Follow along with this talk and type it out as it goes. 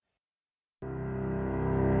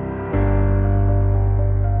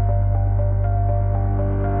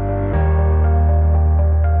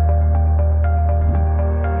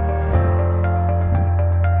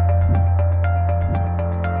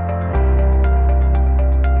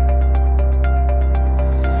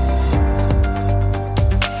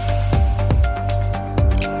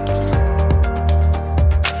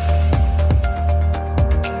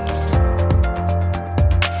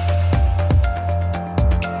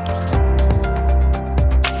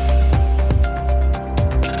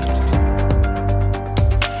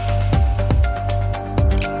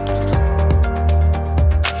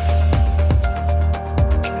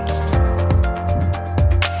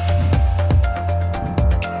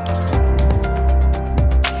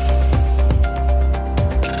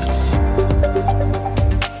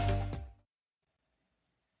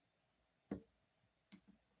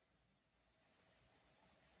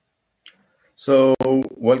So,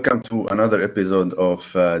 welcome to another episode of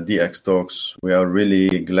DX Talks. We are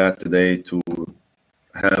really glad today to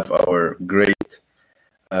have our great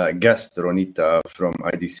guest, Ronita from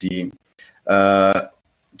IDC.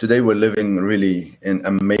 Today, we're living really in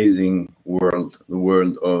amazing world, the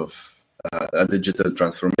world of a digital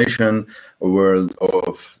transformation, a world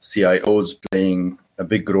of CIOs playing a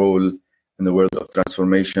big role in the world of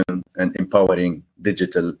transformation and empowering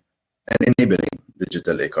digital and enabling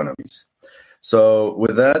digital economies. So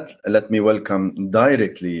with that, let me welcome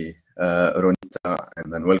directly Ronita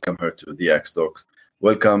and then welcome her to DX Talks.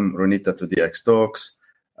 Welcome, Ronita, to DX Talks.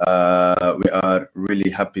 We are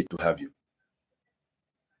really happy to have you.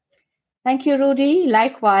 Thank you, Rudy.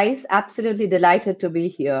 Likewise, absolutely delighted to be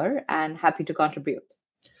here and happy to contribute.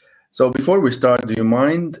 So before we start, do you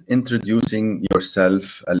mind introducing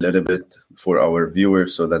yourself a little bit for our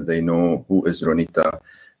viewers so that they know who is Ronita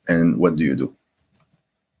and what do you do?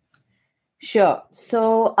 Sure.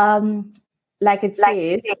 So, like it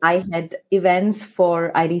says, I head events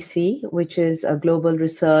for IDC, which is a global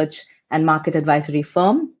research and market advisory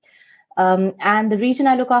firm. And the region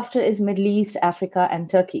I look after is Middle East, Africa, and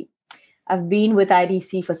Turkey. I've been with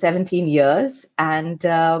IDC for 17 years, and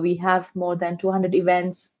we have more than 200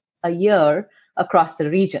 events a year across the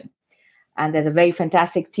region. And there's a very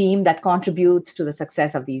fantastic team that contributes to the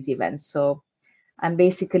success of these events. So I'm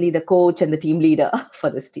basically the coach and the team leader for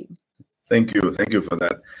this team. Thank you for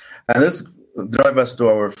that. And let's drive us to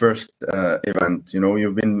our first event. You know,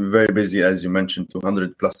 you've been very busy, as you mentioned,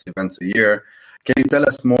 200 plus events a year. Can you tell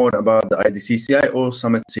us more about the IDC CIO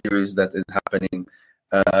Summit series that is happening?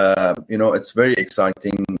 It's very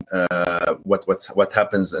exciting. What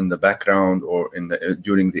happens in the background or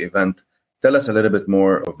during the event? Tell us a little bit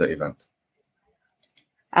more of the event.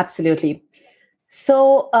 Absolutely.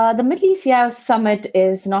 So the Middle East CIO Summit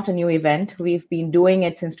is not a new event. We've been doing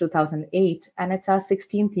it since 2008, and it's our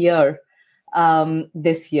 16th year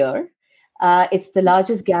this year. It's the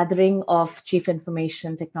largest gathering of Chief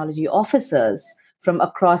Information Technology Officers from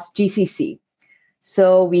across GCC.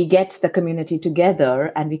 So we get the community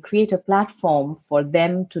together and we create a platform for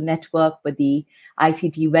them to network with the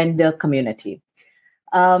ICT vendor community.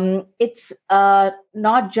 It's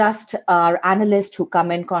not just our analysts who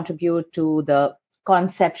come and contribute to the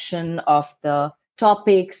conception of the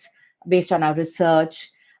topics based on our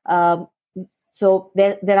research. So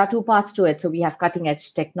there are two parts to it. So we have cutting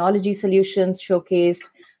edge technology solutions showcased.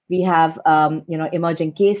 We have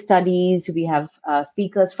emerging case studies. We have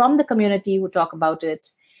speakers from the community who talk about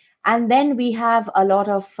it. And then we have a lot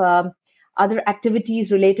of other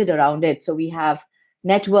activities related around it. So we have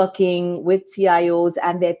networking with CIOs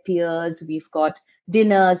and their peers. We've got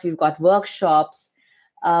dinners. We've got workshops.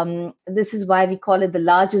 This is why we call it the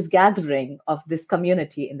largest gathering of this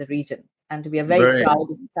community in the region. And we are very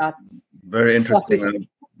proud it starts. Very interesting.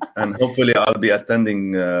 And hopefully I'll be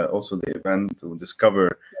attending also the event to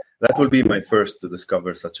discover. That will be my first to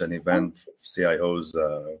discover such an event, CIOs.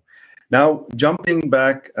 Now, jumping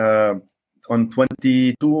back on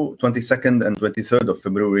 22nd and 23rd of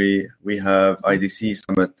February, we have IDC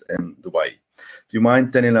Summit in Dubai. Do you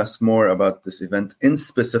mind telling us more about this event in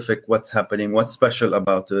specific? What's happening? What's special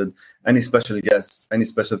about it? Any special guests? Any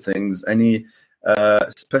special things? Any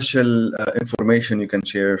special information you can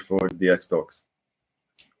share for DX Talks?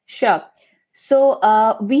 Sure. So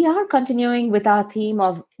we are continuing with our theme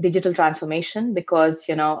of digital transformation because,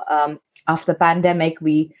 after the pandemic,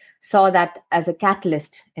 we saw that as a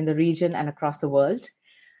catalyst in the region and across the world.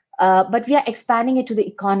 But we are expanding it to the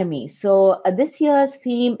economy. So this year's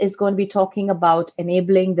theme is going to be talking about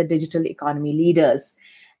enabling the digital economy leaders.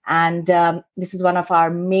 And this is one of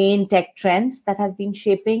our main tech trends that has been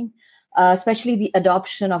shaping, especially the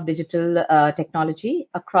adoption of digital technology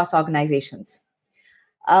across organizations.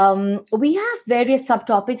 We have various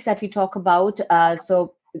subtopics that we talk about.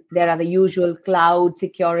 So there are the usual cloud,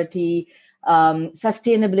 security,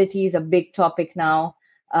 sustainability is a big topic now,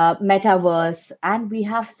 metaverse, and we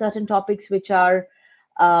have certain topics which are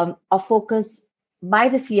of focus by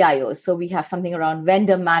the CIOs. So we have something around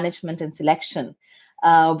vendor management and selection.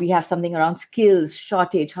 We have something around skills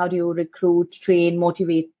shortage. How do you recruit, train,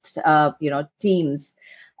 motivate, teams?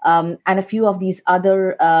 And a few of these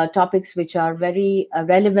other topics which are very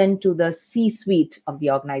relevant to the C-suite of the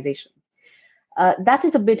organization. That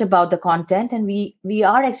is a bit about the content, and we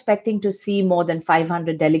are expecting to see more than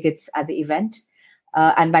 500 delegates at the event.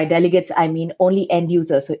 And by delegates, I mean only end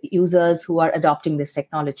users, so users who are adopting this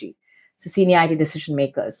technology, so senior IT decision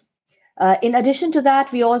makers. In addition to that,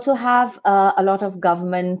 we also have a lot of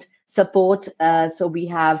government support. So we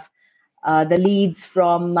have the leads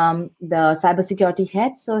from the cybersecurity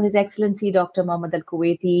head. So His Excellency Dr. Mohammad Al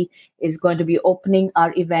Kuwaiti is going to be opening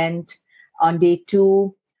our event on day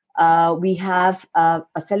 2. We have a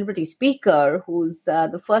celebrity speaker who's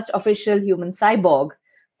the first official human cyborg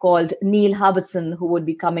called Neil Harbison, who would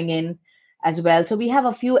be coming in as well. So we have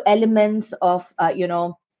a few elements of,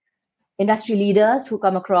 industry leaders who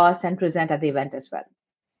come across and present at the event as well.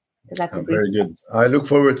 So that's a Very good. I look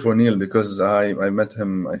forward for Neil because I met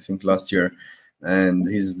him, I think, last year, and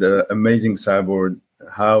he's the amazing cyborg,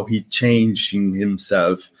 how he changing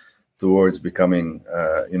himself towards becoming,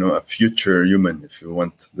 a future human, if you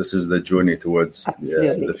want. This is the journey towards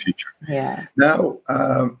the future. Yeah. Now,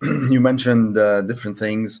 you mentioned different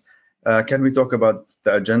things. Can we talk about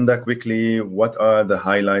the agenda quickly? What are the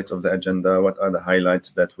highlights of the agenda? What are the highlights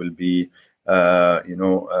that will be,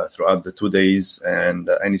 throughout the 2 days, and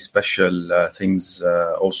any special things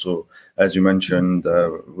also, as you mentioned,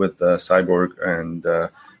 with Cyborg? And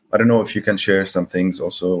I don't know if you can share some things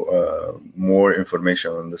also, more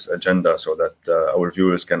information on this agenda so that our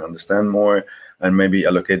viewers can understand more and maybe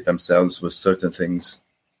allocate themselves with certain things.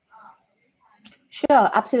 Sure,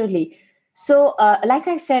 absolutely. So, like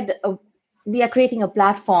I said, we are creating a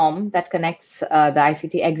platform that connects the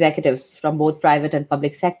ICT executives from both private and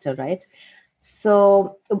public sector, right?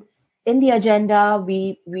 So, in the agenda,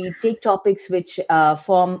 we take topics which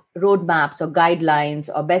form roadmaps or guidelines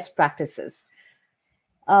or best practices.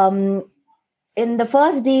 In the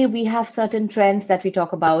first day, we have certain trends that we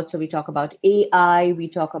talk about. So, we talk about AI, we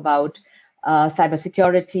talk about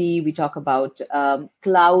cybersecurity, we talk about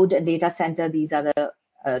cloud and data center. These are the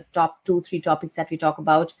top 2-3 topics that we talk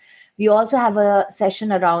about. We also have a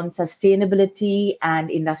session around sustainability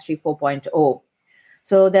and Industry 4.0.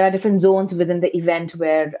 So there are different zones within the event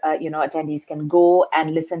where attendees can go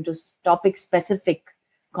and listen to topic-specific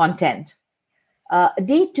content.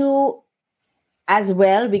 Day 2 as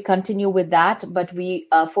well, we continue with that, but we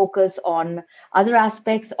focus on other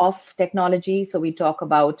aspects of technology. So we talk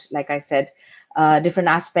about, like I said, different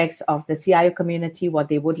aspects of the CIO community, what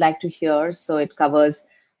they would like to hear. So it covers,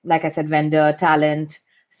 like I said, vendor, talent,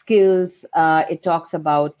 skills. It talks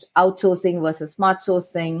about outsourcing versus smart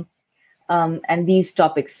sourcing, and these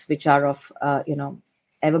topics which are of,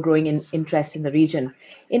 ever-growing interest in the region.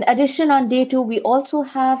 In addition, on day 2, we also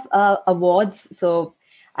have awards. So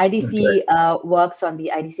IDC works on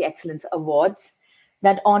the IDC Excellence Awards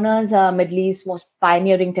that honors Middle East's most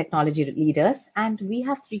pioneering technology leaders. And we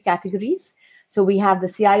have 3 categories. So we have the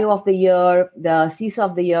CIO of the Year, the CISO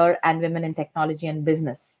of the Year, and Women in Technology and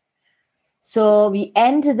Business. So we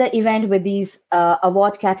end the event with these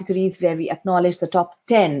award categories where we acknowledge the top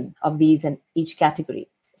 10 of these in each category.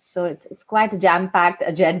 So it's quite a jam-packed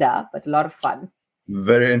agenda, but a lot of fun.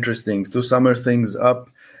 Very interesting. To sum things up,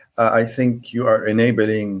 I think you are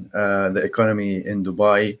enabling the economy in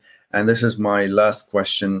Dubai. And this is my last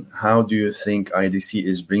question. How do you think IDC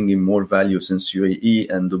is bringing more value, since UAE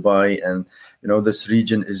and Dubai and this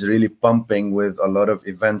region is really pumping with a lot of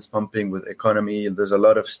events, pumping with economy? There's a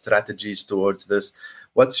lot of strategies towards this.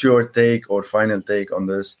 What's your take or final take on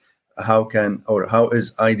this? How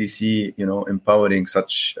is IDC, empowering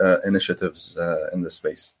such initiatives in this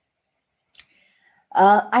space?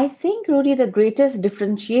 I think, Rudy, the greatest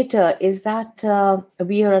differentiator is that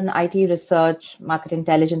we are an IT research, market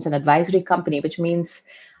intelligence, and advisory company, which means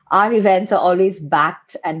our events are always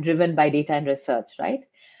backed and driven by data and research, right?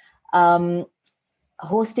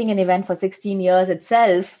 Hosting an event for 16 years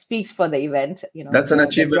itself speaks for the event. That's an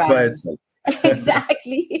achievement by itself.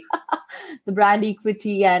 Exactly. The brand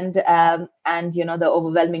equity and the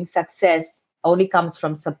overwhelming success only comes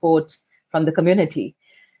from support from the community.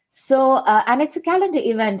 So, and it's a calendar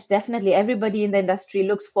event. Definitely, everybody in the industry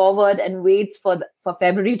looks forward and waits for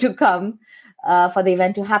February to come, for the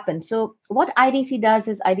event to happen. So, what IDC does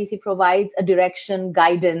is IDC provides a direction,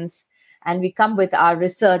 guidance, and we come with our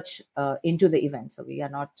research into the event. So, we are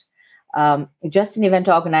not just an event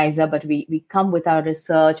organizer, but we come with our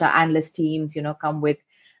research. Our analyst teams, come with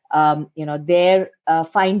their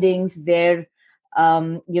findings, their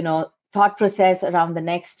thought process around the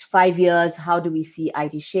next 5 years. How do we see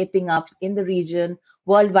IT shaping up in the region,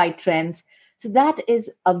 worldwide trends? So that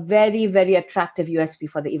is a very, very attractive USP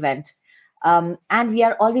for the event. And we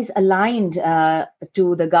are always aligned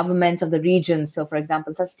to the governments of the region. So, for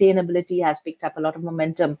example, sustainability has picked up a lot of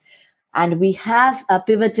momentum, and we have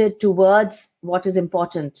pivoted towards what is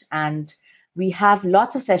important. And we have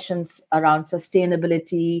lots of sessions around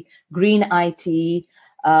sustainability, green IT,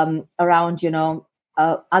 around,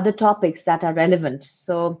 other topics that are relevant.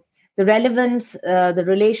 So the relevance, the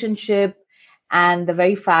relationship, and the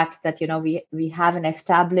very fact that we have an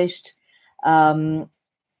established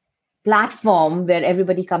platform where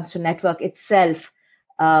everybody comes to network itself,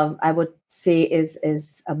 I would say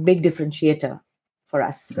is a big differentiator for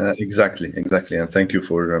us. Exactly. And thank you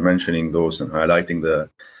for mentioning those and highlighting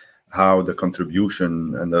how the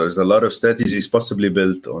contribution, and there's a lot of strategies possibly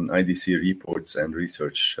built on IDC reports and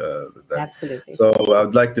research. Absolutely. So I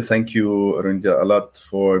would like to thank you, Ronita, a lot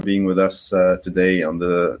for being with us today on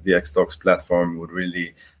the DX Talks platform. We're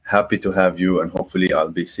really happy to have you, and hopefully I'll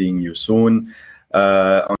be seeing you soon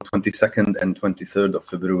on 22nd and 23rd of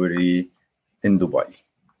February in Dubai.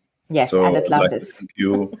 Yes, so at Atlantis. I'd like to thank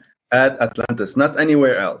you at Atlantis, not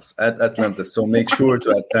anywhere else, at Atlantis. So make sure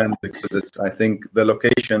to attend, because I think the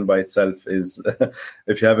location by itself is,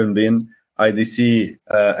 if you haven't been, IDC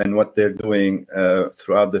and what they're doing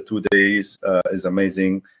throughout the 2 days is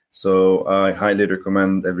amazing. So I highly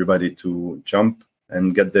recommend everybody to jump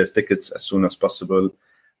and get their tickets as soon as possible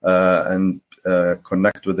and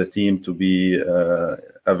connect with the team to be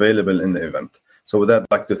available in the event. So with that,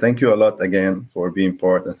 I'd like to thank you a lot again for being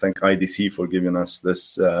part, and thank IDC for giving us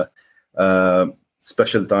this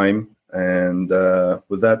special time. And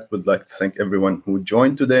with that, we'd like to thank everyone who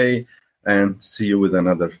joined today, and see you with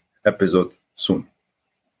another episode soon.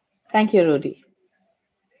 Thank you, Rudy.